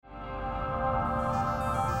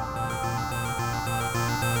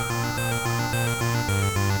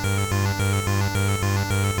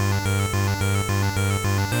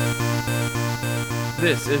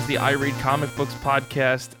This is the I Read Comic Books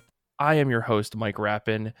podcast. I am your host, Mike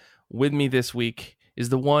Rappin. With me this week is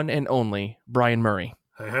the one and only Brian Murray.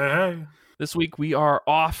 Hey. This week we are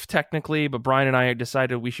off technically, but Brian and I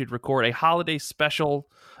decided we should record a holiday special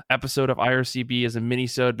episode of IRCB as a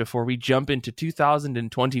mini-sode before we jump into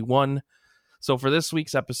 2021. So for this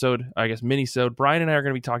week's episode, mini-sode, Brian and I are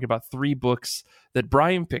going to be talking about 3 books that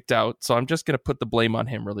Brian picked out. So I'm just going to put the blame on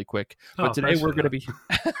him really quick. But today we're going to be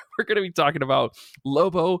we're going to be talking about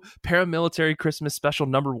Lobo, Paramilitary Christmas Special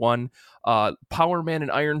 #1, Power Man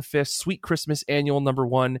and Iron Fist, Sweet Christmas Annual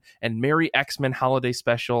 #1, and Merry X-Men Holiday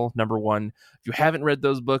Special #1. If you haven't read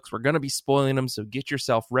those books, we're going to be spoiling them, so get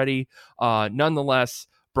yourself ready. Nonetheless,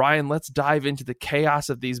 Brian, let's dive into the chaos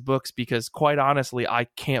of these books because, quite honestly, I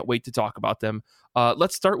can't wait to talk about them.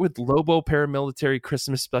 Let's start with Lobo, Paramilitary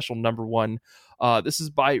Christmas Special #1. This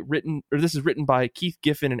is written by Keith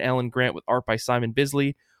Giffen and Alan Grant with art by Simon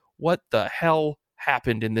Bisley. What the hell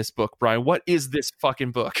happened in this book, Brian? What is this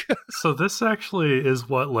fucking book? So this actually is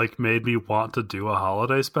what made me want to do a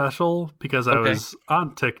holiday special, because I was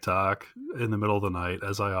on TikTok in the middle of the night,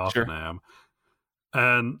 as I often am,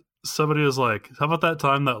 and somebody was like, how about that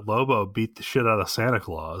time that Lobo beat the shit out of Santa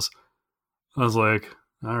Claus? I was like,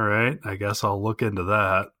 all right, I guess I'll look into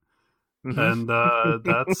that. Mm-hmm. And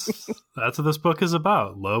that's what this book is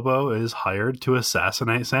about. Lobo is hired to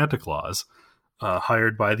assassinate Santa Claus,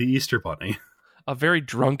 hired by the Easter Bunny. A very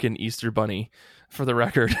drunken Easter Bunny, for the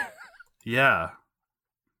record. Yeah.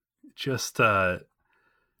 Just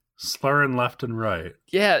slurring left and right.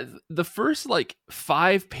 Yeah, the first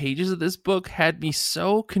 5 pages of this book had me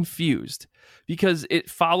so confused because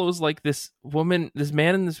it follows this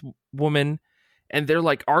man and this woman, and they're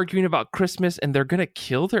arguing about Christmas, and they're gonna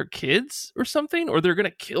kill their kids or something, or they're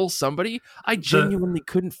gonna kill somebody. I genuinely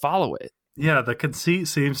couldn't follow it. Yeah, the conceit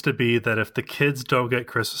seems to be that if the kids don't get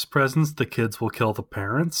Christmas presents, the kids will kill the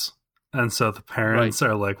parents, and so the parents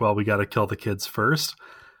are like, well, we got to kill the kids first.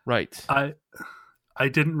 Right. I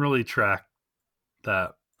didn't really track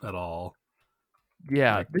that at all.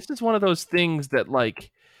 Yeah, this is one of those things that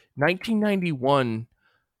 1991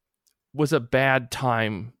 was a bad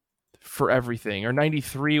time for everything, or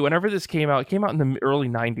 93, whenever this came out. It came out in the early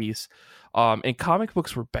 90s, and comic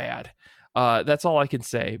books were bad. That's all I can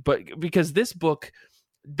say. But because this book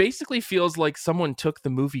basically feels like someone took the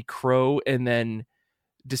movie Crow and then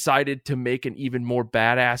decided to make an even more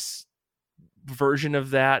badass version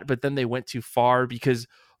of that, but then they went too far, because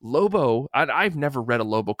Lobo, I've never read a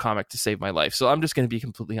Lobo comic to save my life, so I'm just going to be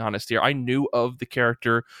completely honest here. I knew of the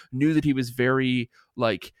character, knew that he was very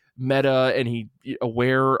meta and he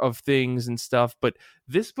aware of things and stuff, but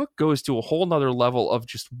this book goes to a whole nother level of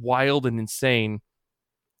just wild and insane,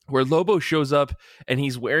 where Lobo shows up and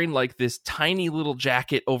he's wearing this tiny little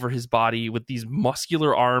jacket over his body with these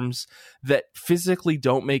muscular arms that physically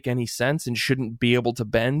don't make any sense and shouldn't be able to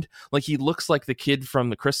bend. He looks like the kid from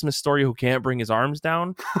the Christmas Story who can't bring his arms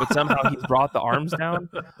down, but somehow he's brought the arms down.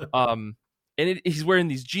 He's wearing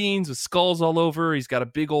these jeans with skulls all over. He's got a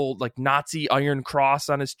big old Nazi iron cross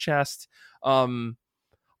on his chest.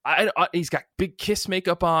 He's got big Kiss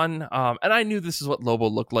makeup on, and I knew this is what Lobo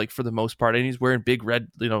looked like for the most part. And he's wearing big red,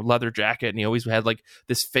 leather jacket, and he always had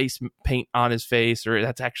this face paint on his face, or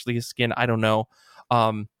that's actually his skin. I don't know.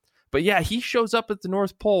 But yeah, he shows up at the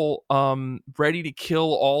North Pole, ready to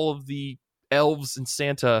kill all of the elves and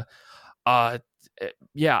Santa.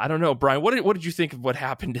 Yeah, I don't know, Brian. What did you think of what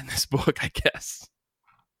happened in this book? I guess.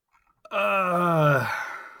 I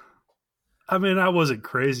mean, I wasn't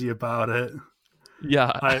crazy about it.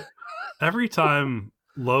 Yeah. Every time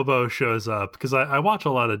Lobo shows up, because I watch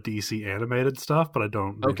a lot of DC animated stuff, but I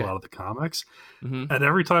don't read a lot of the comics. Mm-hmm. And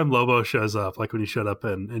every time Lobo shows up, when he showed up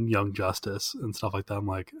in Young Justice and stuff like that, I'm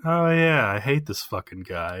like, oh yeah, I hate this fucking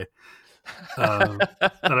guy. And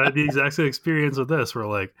I had the exact same experience with this,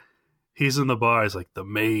 where he's in the bar, he's the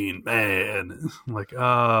main man. I'm like,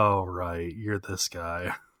 oh right, you're this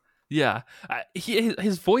guy. Yeah,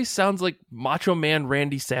 his voice sounds like Macho Man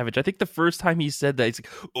Randy Savage. I think the first time he said that, he's like,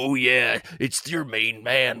 oh yeah, it's your main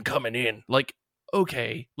man coming in.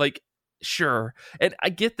 Okay, sure. And I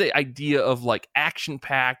get the idea of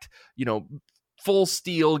action-packed, full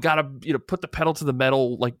steel, gotta, put the pedal to the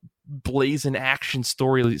metal, blazing action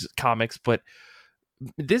story comics, but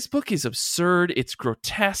this book is absurd. It's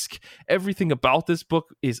grotesque. Everything about this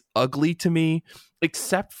book is ugly to me,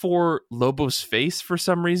 except for Lobo's face, for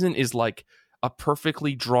some reason, is a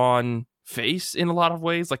perfectly drawn face in a lot of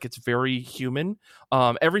ways. It's very human.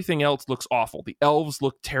 Everything else looks awful. The elves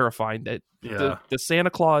look terrifying. The Santa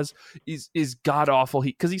Claus is god awful.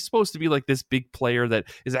 Because he's supposed to be this big player that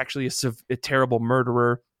is actually a terrible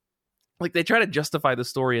murderer. like they try to justify the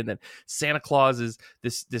story, and then Santa Claus is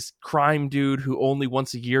this crime dude who only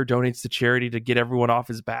once a year donates to charity to get everyone off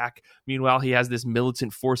his back. Meanwhile, he has this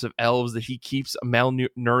militant force of elves that he keeps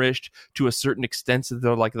malnourished to a certain extent, so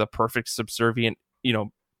they're like the perfect subservient,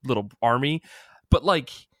 little army. But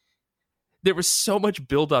like, there was so much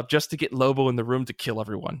buildup just to get Lobo in the room to kill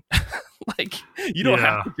everyone. Like, you don't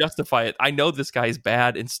have to justify it. I know this guy's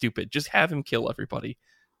bad and stupid. Just have him kill everybody.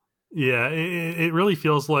 Yeah, it really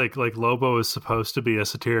feels like Lobo is supposed to be a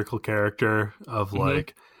satirical character of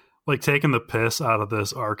like taking the piss out of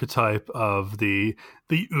this archetype of the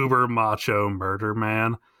uber macho murder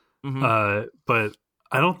man. But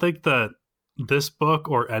I don't think that this book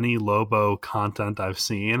or any Lobo content I've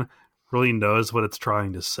seen really knows what it's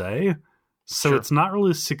trying to say. So It's not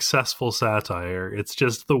really successful satire. It's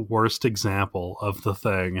just the worst example of the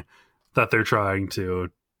thing that they're trying to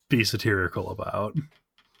be satirical about.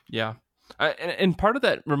 Yeah. And part of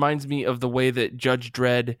that reminds me of the way that Judge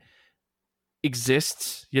Dredd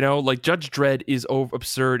exists. Like Judge Dredd is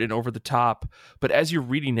absurd and over the top, but as you're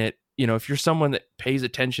reading it, if you're someone that pays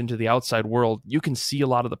attention to the outside world, you can see a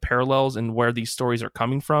lot of the parallels and where these stories are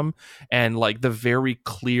coming from, and like the very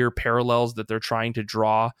clear parallels that they're trying to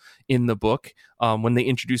draw in the book when they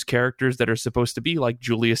introduce characters that are supposed to be like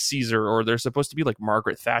Julius Caesar, or they're supposed to be like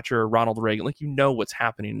Margaret Thatcher or Ronald Reagan. Like, what's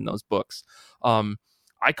happening in those books.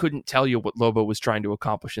 I couldn't tell you what Lobo was trying to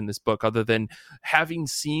accomplish in this book, other than having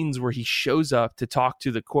scenes where he shows up to talk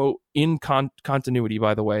to the, quote, in continuity,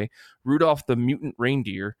 by the way, Rudolph the mutant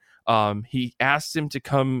reindeer. He asks him to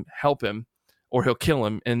come help him or he'll kill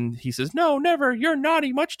him. And he says, no, never. You're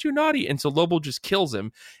naughty, much too naughty. And so Lobo just kills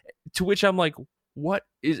him, to which I'm like, what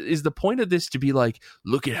is the point of this? To be like,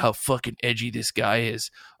 look at how fucking edgy this guy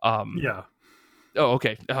is. Yeah. Oh,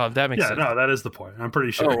 okay. That makes sense. Yeah, no, that is the point. I'm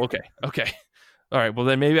pretty sure. Oh, okay. All right, well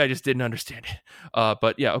then maybe I just didn't understand it.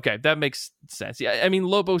 But yeah, okay, that makes sense. Yeah, I mean,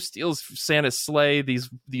 Lobo steals Santa's sleigh. These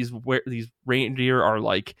reindeer are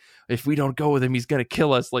like, if we don't go with him, he's gonna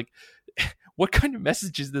kill us. Like, what kind of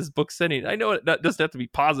message is this book sending? I know it doesn't have to be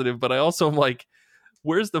positive, but I also am like,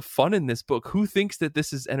 where's the fun in this book? Who thinks that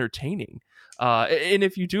this is entertaining? And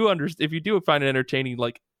if you do find it entertaining,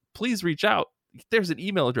 like, please reach out. There's an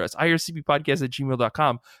email address,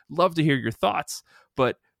 ircbpodcast@gmail.com. Love to hear your thoughts,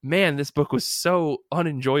 but man, this book was so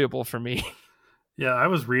unenjoyable for me. Yeah, I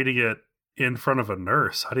was reading it in front of a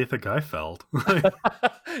nurse. How do you think I felt?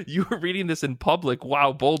 You were reading this in public.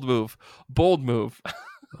 Wow, bold move.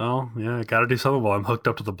 Well, yeah, I gotta do something while I'm hooked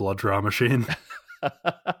up to the blood draw machine.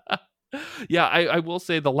 Yeah, I will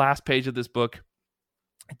say the last page of this book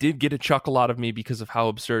did get a chuckle out of me because of how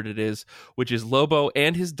absurd it is, which is Lobo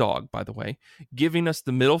and his dog, by the way, giving us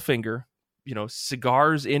the middle finger,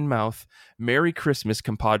 cigars in mouth. Merry Christmas,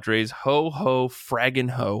 compadres. Ho, ho,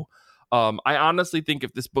 fraggin' ho. I honestly think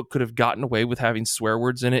if this book could have gotten away with having swear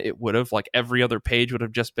words in it, it would have. Like, every other page would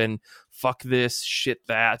have just been fuck this, shit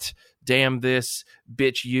that, damn this,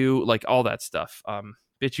 bitch you, like all that stuff.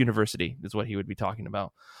 Bitch University is what he would be talking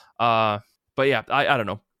about. But yeah, I don't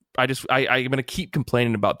know. I'm going to keep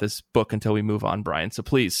complaining about this book until we move on, Brian. So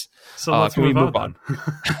please, let's move on.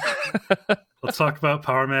 Let's talk about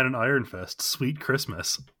Power Man and Iron Fist. Sweet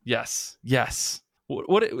Christmas. Yes.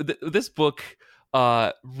 This book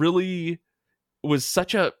really was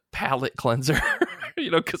such a palate cleanser,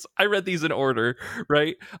 because I read these in order,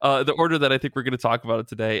 right? The order that I think we're going to talk about it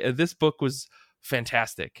today. And this book was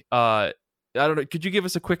fantastic. I don't know. Could you give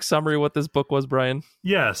us a quick summary of what this book was, Brian?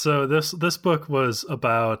 Yeah. So this book was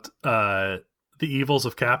about the evils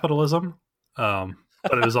of capitalism.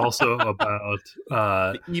 But it was also about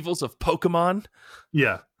the evils of Pokemon.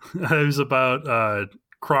 Yeah, it was about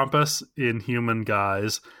Krampus in human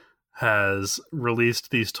guise has released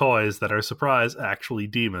these toys that are, surprise, actually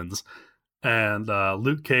demons, and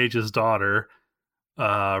Luke Cage's daughter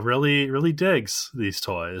really digs these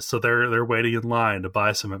toys, so they're waiting in line to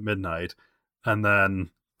buy some at midnight, and then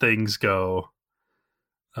things go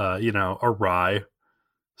awry.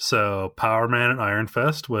 So Power Man and Iron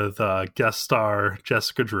Fist, with guest star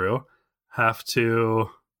Jessica Drew, have to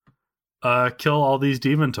kill all these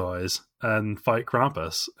demon toys and fight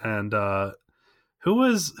Krampus. And who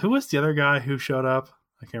was the other guy who showed up?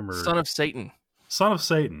 I can't remember. Son of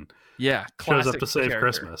Satan. Yeah, shows up to save character.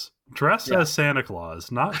 Christmas, dressed as Santa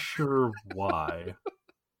Claus. Not sure why.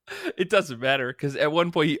 It doesn't matter, because at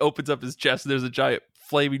one point he opens up his chest and there's a giant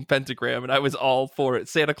flaming pentagram, and I was all for it.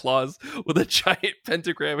 Santa Claus with a giant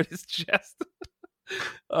pentagram in his chest.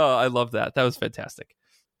 Oh, I love that. That was fantastic.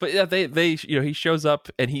 But yeah, they he shows up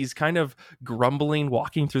and he's kind of grumbling,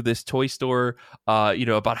 walking through this toy store,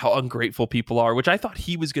 about how ungrateful people are, which I thought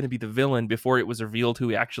he was going to be the villain before it was revealed who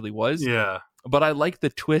he actually was. Yeah. But I like the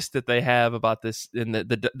twist that they have about this and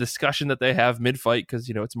the discussion that they have mid-fight, because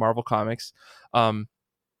it's Marvel Comics,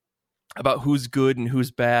 about who's good and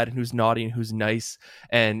who's bad and who's naughty and who's nice.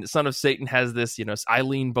 And Son of Satan has this, I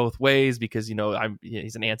lean both ways because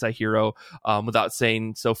he's an anti-hero, without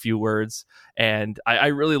saying so few words. And I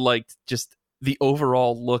really liked just the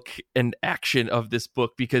overall look and action of this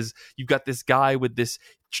book, because you've got this guy with this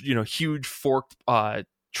huge forked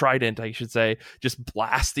trident, I should say, just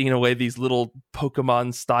blasting away these little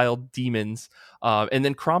Pokemon style demons, and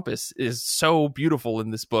then Krampus is so beautiful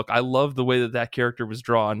in this book. I love the way that character was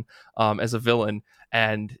drawn as a villain,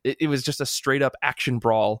 and it was just a straight up action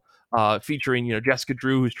brawl, featuring Jessica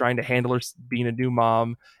Drew, who's trying to handle her being a new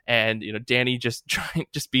mom, and Danny just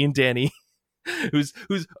being Danny, who's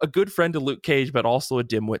a good friend to Luke Cage but also a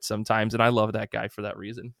dimwit sometimes, and I love that guy for that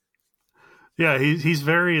reason. Yeah, he's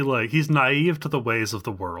very he's naive to the ways of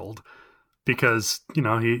the world, because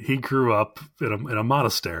he grew up in a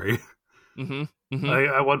monastery. Mm-hmm, mm-hmm.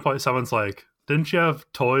 At one point, someone's like, "Didn't you have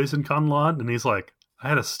toys in Kunlun?" And he's like, "I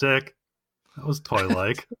had a stick. That was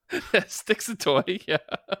toy-like." Stick's a toy, yeah.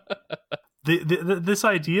 This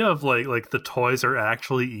idea of like the toys are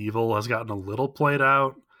actually evil has gotten a little played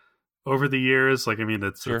out over the years.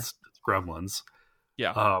 It's Gremlins,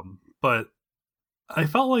 yeah. But I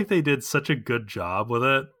felt like they did such a good job with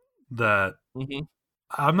it that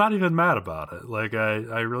I'm not even mad about it.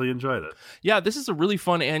 I really enjoyed it. Yeah, this is a really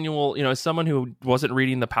fun annual, as someone who wasn't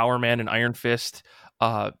reading the Power Man and Iron Fist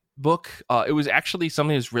book, it was actually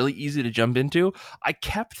something that was really easy to jump into. I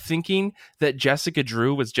kept thinking that Jessica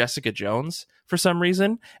Drew was Jessica Jones for some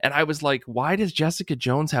reason, and I was like, why does Jessica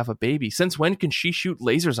Jones have a baby? Since when can she shoot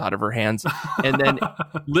lasers out of her hands? And then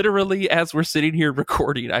literally as we're sitting here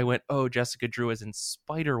recording, I went, oh, Jessica Drew is in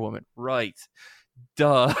Spider-Woman, right?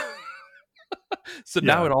 Duh. So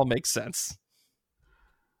now it all makes sense.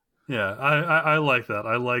 Yeah, I like that.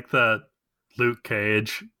 I like that Luke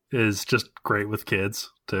Cage is just great with kids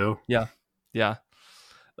too. Yeah.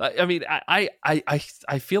 I mean, I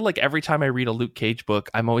feel like every time I read a Luke Cage book,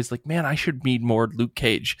 I'm always like, man, I should read more Luke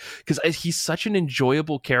Cage, because he's such an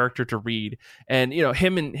enjoyable character to read. And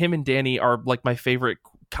him and Danny are like my favorite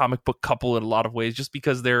comic book couple in a lot of ways, just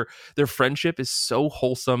because their friendship is so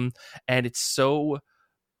wholesome, and it's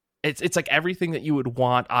like everything that you would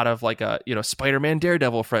want out of like a Spider-Man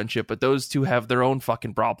Daredevil friendship, but those two have their own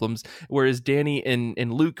fucking problems, whereas Danny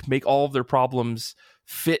and Luke make all of their problems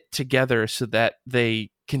fit together so that they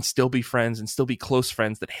can still be friends and still be close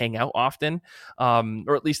friends that hang out often,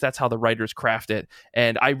 or at least that's how the writers craft it.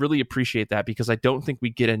 And I really appreciate that, because I don't think we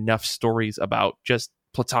get enough stories about just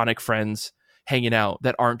platonic friends hanging out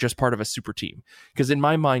that aren't just part of a super team. Because in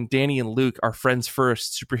my mind, Danny and Luke are friends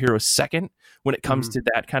first, superheroes second when it comes to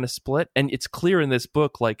that kind of split. And it's clear in this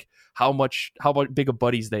book like how big of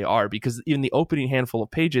buddies they are, because in the opening handful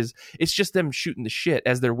of pages, it's just them shooting the shit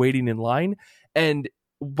as they're waiting in line. And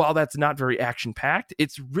while that's not very action packed,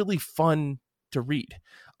 it's really fun to read.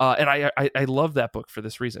 And I love that book for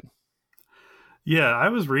this reason. Yeah, I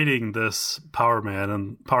was reading this Power Man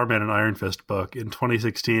and Iron Fist book in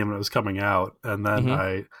 2016 when it was coming out, and then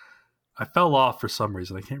I fell off for some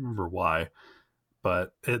reason. I can't remember why,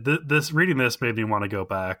 but reading this made me want to go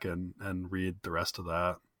back and read the rest of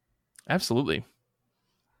that. Absolutely.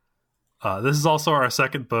 This is also our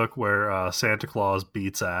second book where Santa Claus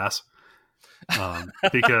beats ass,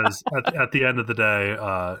 because at the end of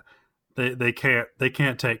the day, they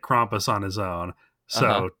can't take Krampus on his own,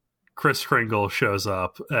 so. Kris Kringle shows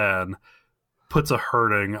up and puts a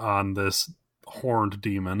hurting on this horned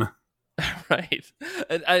demon. Right.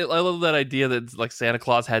 And I love that idea that like Santa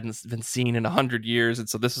Claus hadn't been seen in 100 years. And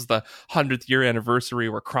so this is the 100th year anniversary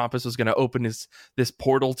where Krampus was going to open this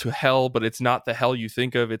portal to hell, but it's not the hell you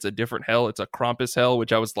think of. It's a different hell. It's a Krampus hell,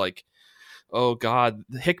 which I was like, oh God,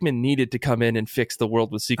 Hickman needed to come in and fix the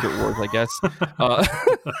world with Secret Wars, I guess.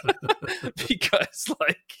 Because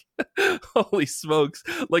like, holy smokes,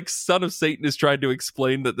 like Son of Satan is trying to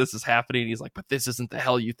explain that this is happening. He's like, but this isn't the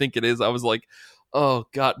hell you think it is. I was like, oh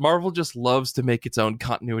God, Marvel just loves to make its own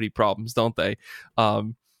continuity problems, don't they?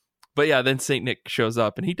 But yeah, then Saint Nick shows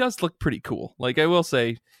up and he does look pretty cool. Like I will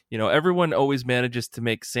say, everyone always manages to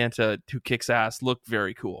make Santa who kicks ass look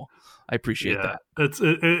very cool. I appreciate that.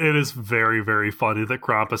 It is very, very funny that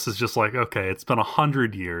Krampus is just like, okay, it's been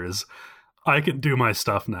 100 years. I can do my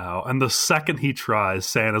stuff now. And the second he tries,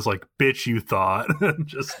 Santa's like, bitch, you thought.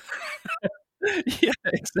 Just yeah,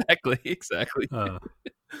 exactly.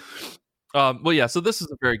 Well, yeah. So this is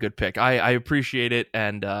a very good pick. I appreciate it,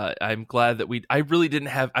 and I'm glad that I really didn't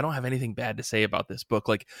have. I don't have anything bad to say about this book.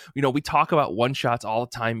 Like, we talk about one shots all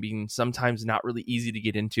the time being sometimes not really easy to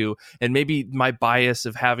get into, and maybe my bias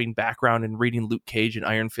of having background in reading Luke Cage and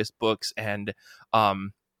Iron Fist books, and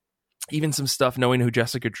even some stuff knowing who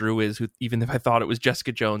Jessica Drew is, who, even if I thought it was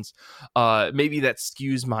Jessica Jones, maybe that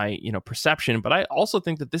skews my perception. But I also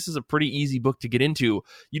think that this is a pretty easy book to get into.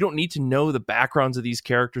 You don't need to know the backgrounds of these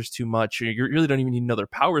characters too much. You really don't even need to know their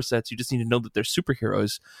power sets. You just need to know that they're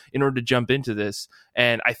superheroes in order to jump into this.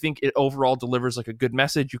 And I think it overall delivers like a good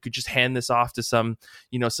message. You could just hand this off to some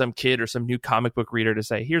kid or some new comic book reader to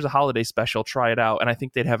say, here's a holiday special, try it out. And I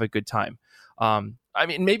think they'd have a good time. I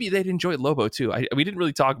mean, maybe they'd enjoy Lobo too. We didn't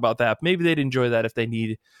really talk about that. Maybe they'd enjoy that if they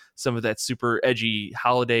need some of that super edgy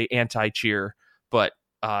holiday anti-cheer. But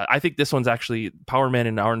I think this one's actually Power Man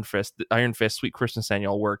and Iron Fist, Sweet Christmas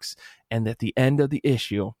Annual works. And at the end of the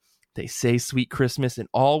issue, they say Sweet Christmas and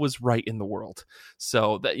all was right in the world.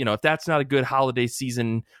 So that, if that's not a good holiday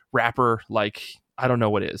season wrapper, like, I don't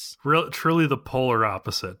know what is. Truly the polar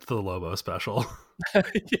opposite to the Lobo special.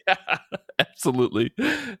 Yeah, absolutely.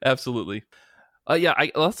 Absolutely.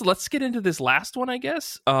 Let's get into this last one, I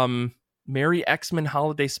guess. Merry X-Men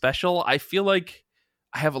Holiday Special. I feel like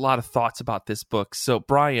I have a lot of thoughts about this book. So,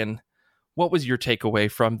 Brian, what was your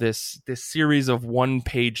takeaway from this series of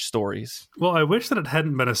one-page stories? Well, I wish that it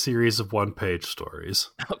hadn't been a series of one-page stories.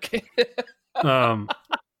 Okay.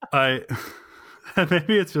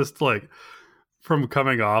 Maybe it's just like from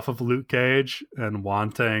coming off of Luke Cage and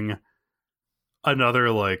wanting another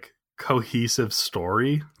like cohesive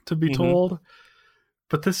story to be told.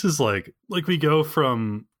 But this is like we go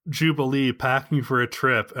from Jubilee packing for a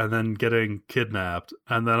trip and then getting kidnapped,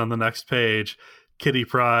 and then on the next page Kitty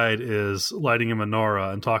Pryde is lighting a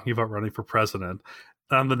menorah and talking about running for president.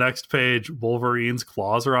 And on the next page, Wolverine's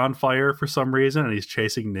claws are on fire for some reason and he's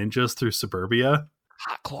chasing ninjas through suburbia.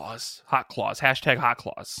 Hot claws. Hashtag hot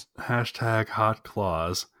claws. Hashtag hot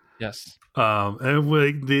claws. Yes. And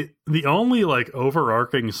like the only like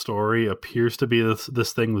overarching story appears to be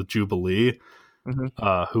this thing with Jubilee,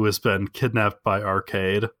 who has been kidnapped by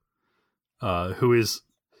Arcade, who has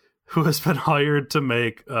been hired to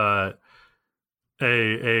make an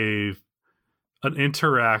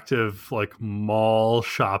interactive like mall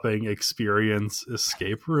shopping experience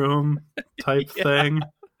escape room type thing.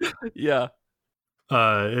 Yeah.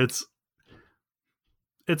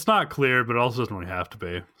 It's not clear, but it also doesn't really have to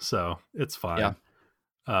be, so it's fine.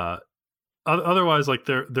 Yeah. Otherwise, like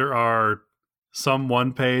there are some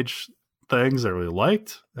one-page things I really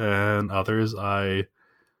liked, and others I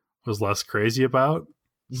was less crazy about.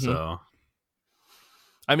 So,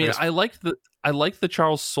 I mean, I liked the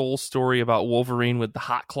Charles Soule story about Wolverine with the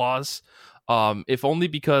hot claws. If only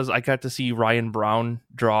because I got to see Ryan Brown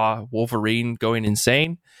draw Wolverine going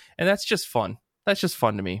insane, and that's just fun. That's just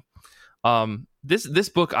fun to me. This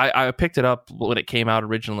book, I picked it up when it came out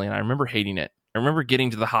originally, and I remember hating it. I remember getting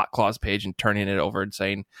to the Hot Claws page and turning it over and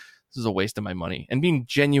saying, this is a waste of my money, and being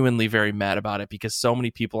genuinely very mad about it because so many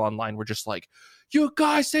people online were just like, you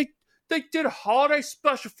guys, they did a holiday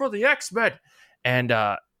special for the X-Men. And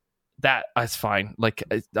that's fine. Like,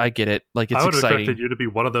 I get it. Like, it's exciting. I would have expected you to be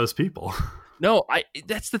one of those people. No,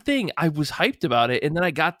 that's the thing. I was hyped about it, and then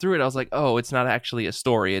I got through it. I was like, oh, it's not actually a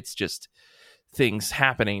story. It's just things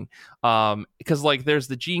happening. Because like there's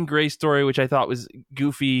the Jean Grey story, which I thought was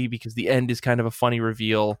goofy because the end is kind of a funny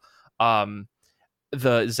reveal.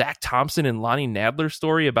 The Zach Thompson and Lonnie Nadler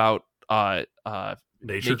story about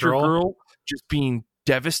Nature Girl just being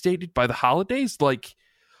devastated by the holidays. Like,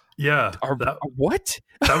 yeah, what?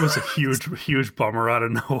 That was a huge bummer out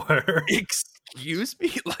of nowhere. Excuse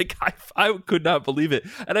me? Like, I could not believe it.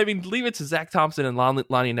 And I mean, leave it to Zach Thompson and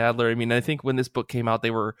Lonnie Nadler. I mean, I think when this book came out,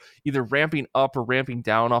 they were either ramping up or ramping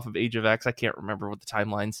down off of Age of X. I can't remember what the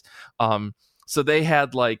timelines. So they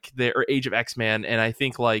had like their Age of X-Man, and I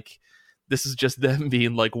think like this is just them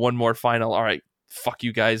being like one more final, all right, fuck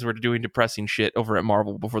you guys, we're doing depressing shit over at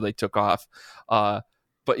Marvel before they took off.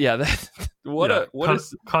 But yeah,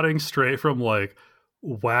 cutting straight from like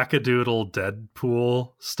wackadoodle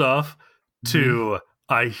Deadpool stuff to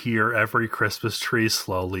I hear every Christmas tree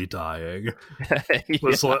slowly dying.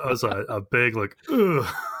 was a big like ugh.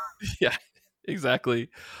 Yeah, exactly.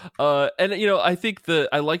 And I think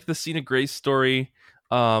I like the Cena Grace story.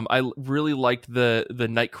 I really liked the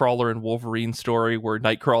Nightcrawler and Wolverine story where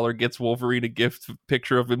Nightcrawler gets Wolverine a gift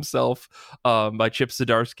picture of himself by Chip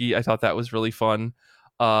Zdarsky. I thought that was really fun.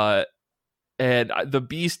 And the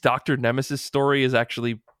Beast Dr. Nemesis story is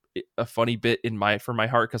actually a funny bit for my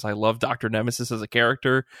heart because I love Dr. Nemesis as a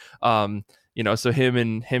character. So him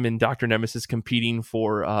and Dr. Nemesis competing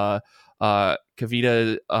for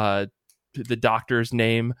Kavita, the doctor's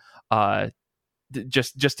name,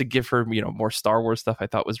 just to give her, more Star Wars stuff, I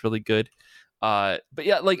thought was really good. But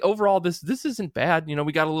yeah, like overall, this isn't bad.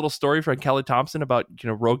 We got a little story from Kelly Thompson about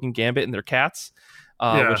Rogue and Gambit and their cats,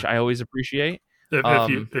 which I always appreciate.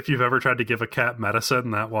 If you've ever tried to give a cat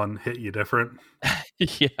medicine, that one hit you different.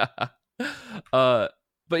 Yeah.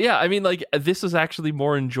 But yeah, I mean, like, this was actually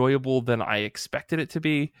more enjoyable than I expected it to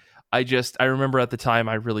be. I remember at the time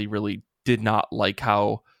I really, really did not like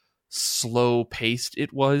how slow paced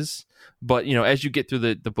it was. But as you get through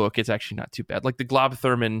the book, it's actually not too bad. Like the Glob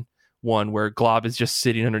Thurman one, where Glob is just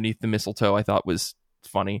sitting underneath the mistletoe, I thought was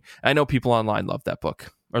funny. I know people online love that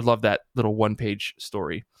book, or love that little 1-page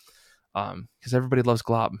story, because everybody loves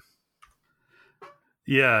Glob.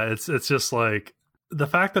 Yeah, it's just like the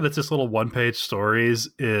fact that it's just little 1-page stories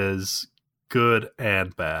is good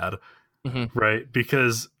and bad, right?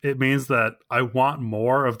 Because it means that I want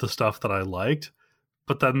more of the stuff that I liked,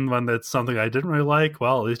 but then when it's something I didn't really like,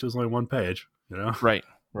 well, at least it was only 1 page, Right.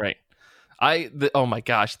 Oh my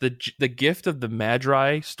gosh, the Gift of the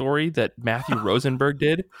Magi story that Matthew Rosenberg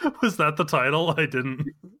did. Was that the title? I didn't.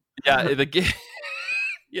 Yeah,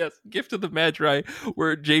 yes, Gift of the Magi,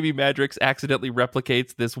 where Jamie Madrox accidentally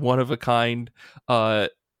replicates this one-of-a-kind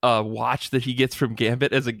watch that he gets from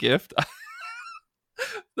Gambit as a gift.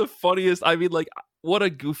 The funniest, I mean, like, what a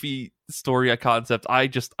goofy story, a concept. I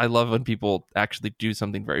love when people actually do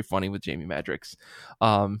something very funny with Jamie Madrox.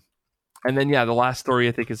 And then, yeah, the last story,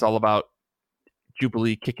 I think, is all about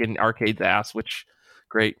Jubilee kicking Arcade's ass, which,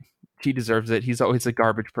 great. He deserves it. He's always a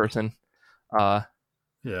garbage person. Yeah.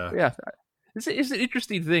 It's an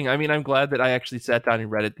interesting thing. I mean, I'm glad that I actually sat down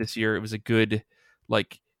and read it this year. It was a good,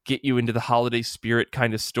 like, get you into the holiday spirit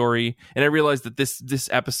kind of story. And I realized that this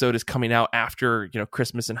episode is coming out after,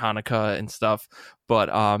 Christmas and Hanukkah and stuff, but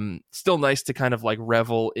still nice to kind of like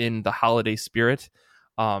revel in the holiday spirit.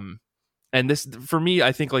 And this, for me,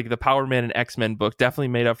 I think like the Power Man and X-Men book definitely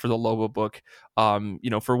made up for the Lobo book,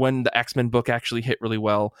 for when the X-Men book actually hit really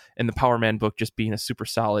well, and the Power Man book just being a super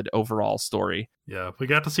solid overall story. Yeah, we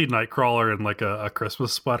got to see Nightcrawler in like a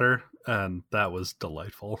Christmas sweater, and that was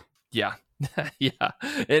delightful. Yeah. Yeah.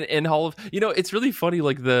 And all of, it's really funny,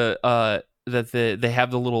 like that they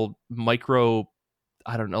have the little micro,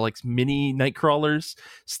 I don't know, like mini Nightcrawlers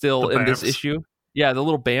still in this issue. Yeah, the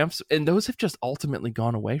little Bamfs, and those have just ultimately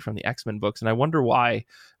gone away from the X-Men books, and I wonder why.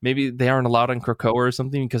 Maybe they aren't allowed on Krakoa or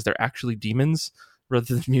something because they're actually demons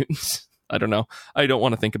rather than mutants. I don't know. I don't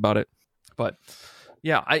want to think about it. But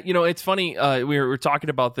yeah, it's funny. We were talking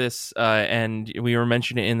about this, and we were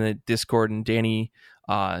mentioning it in the Discord, and Danny,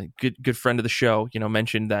 good friend of the show,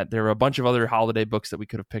 mentioned that there were a bunch of other holiday books that we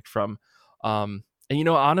could have picked from. And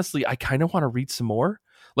honestly, I kind of want to read some more.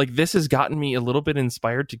 Like, this has gotten me a little bit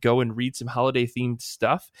inspired to go and read some holiday themed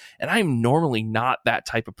stuff. And I'm normally not that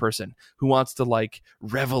type of person who wants to like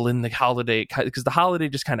revel in the holiday, because the holiday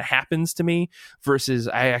just kind of happens to me, versus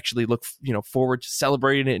I actually look, forward to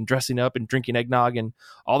celebrating it and dressing up and drinking eggnog and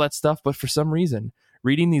all that stuff. But for some reason,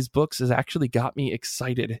 reading these books has actually got me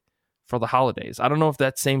excited for the holidays. I don't know if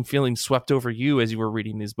that same feeling swept over you as you were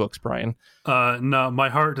reading these books, Brian. No, my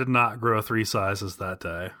heart did not grow 3 sizes that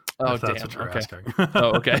day. Oh, if that's damn. what you're Okay. asking.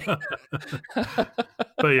 Oh, okay.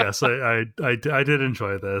 But yes, I did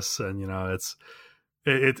enjoy this, and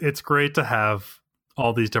it's great to have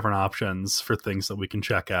all these different options for things that we can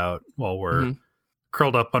check out while we're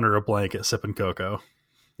curled up under a blanket sipping cocoa.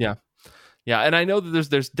 Yeah. And I know that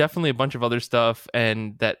there's definitely a bunch of other stuff,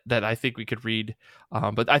 and that I think we could read,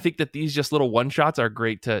 but I think that these just little one shots are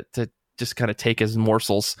great to just kind of take as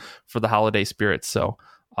morsels for the holiday spirits. So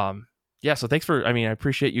yeah, so thanks I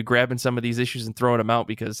appreciate you grabbing some of these issues and throwing them out,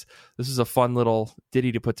 because this is a fun little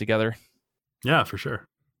ditty to put together. Yeah, for sure.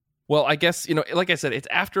 Well, I guess, like I said, it's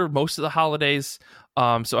after most of the holidays.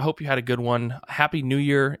 So I hope you had a good one. Happy New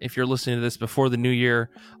Year if you're listening to this before the new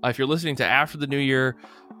year. If you're listening to after the new year,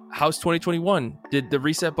 how's 2021? Did the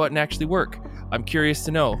reset button actually work? I'm curious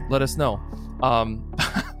to know. Let us know.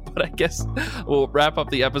 But I guess we'll wrap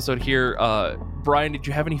up the episode here. Brian, did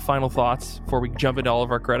you have any final thoughts before we jump into all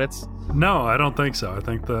of our credits? No, I don't think so. I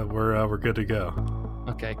think that we're good to go.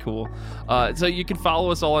 Okay, cool. So you can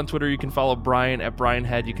follow us all on Twitter. You can follow Brian at Brian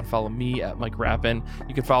Head. You can follow me at Mike Rappin.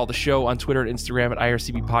 You can follow the show on Twitter and Instagram at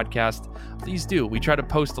IRCB Podcast. Please do. We try to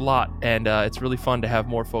post a lot, and it's really fun to have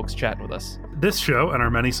more folks chatting with us. This show and our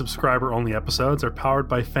many subscriber-only episodes are powered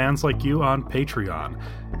by fans like you on Patreon.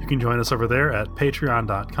 You can join us over there at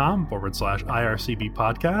patreon.com/IRCB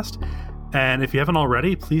Podcast. And if you haven't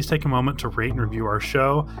already, please take a moment to rate and review our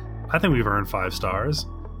show. I think we've earned 5 stars.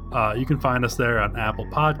 You can find us there on Apple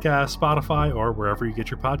Podcasts, Spotify, or wherever you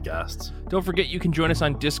get your podcasts. Don't forget you can join us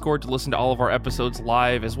on Discord to listen to all of our episodes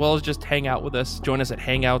live, as well as just hang out with us. Join us at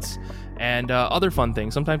Hangouts and other fun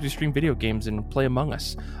things. Sometimes we stream video games and play Among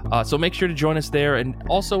Us. So make sure to join us there. And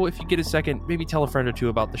also, if you get a second, maybe tell a friend or two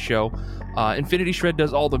about the show. Infinity Shred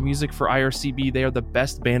does all the music for IRCB. They are the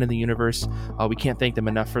best band in the universe. We can't thank them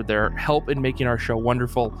enough for their help in making our show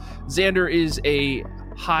wonderful. Xander is a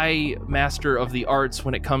high master of the arts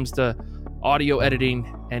when it comes to audio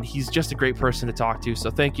editing, and he's just a great person to talk to, so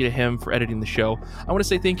thank you to him for editing the show. I want to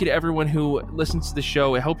say thank you to everyone who listens to the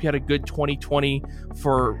show. I hope you had a good 2020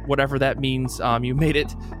 for whatever that means. You made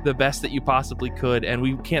it the best that you possibly could, and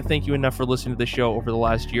we can't thank you enough for listening to the show over the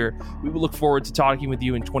last year. We will look forward to talking with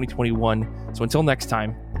you in 2021. So until next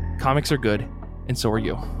time, comics are good, and so are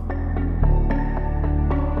you.